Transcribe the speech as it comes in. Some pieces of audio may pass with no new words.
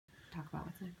talk about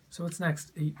what's next. So what's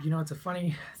next? It's a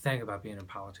funny thing about being in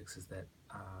politics is that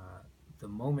the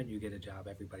moment you get a job,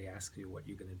 everybody asks you what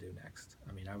you're going to do next.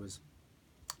 I mean, I was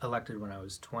elected when I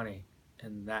was 20,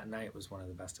 and that night was one of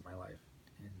the best of my life.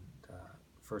 And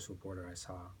first reporter I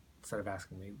saw, instead of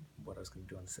asking me what I was going to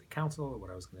do on the city council or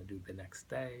what I was going to do the next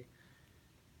day,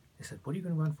 they said, "What are you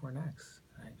going to run for next?"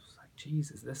 And I was like,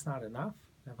 "Geez, is this not enough?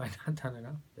 Have I not done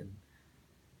enough?" And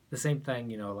the same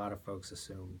thing, a lot of folks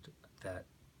assumed that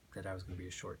I was going to be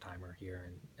a short timer here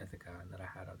in Ithaca and that I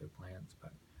had other plans,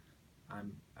 but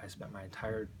I spent my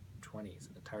entire 20s,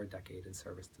 an entire decade in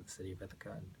service to the city of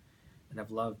Ithaca, and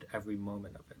I've loved every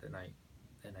moment of it, and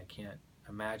I can't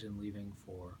imagine leaving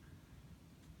for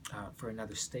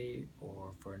another state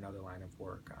or for another line of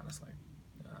work, honestly.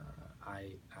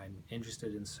 I'm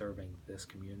interested in serving this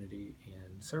community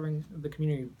and serving the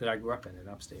community that I grew up in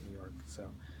upstate New York.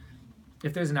 So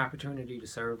if there's an opportunity to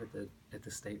serve at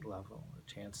the state level, a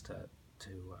chance to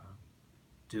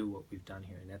do what we've done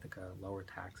here in Ithaca, lower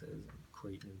taxes and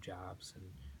create new jobs and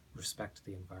respect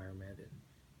the environment and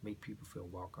make people feel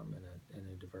welcome in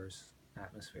a diverse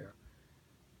atmosphere,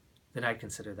 then I'd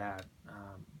consider that.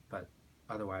 But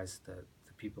otherwise, the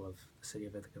people of the city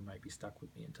of Ithaca might be stuck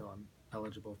with me until I'm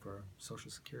eligible for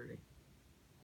Social Security.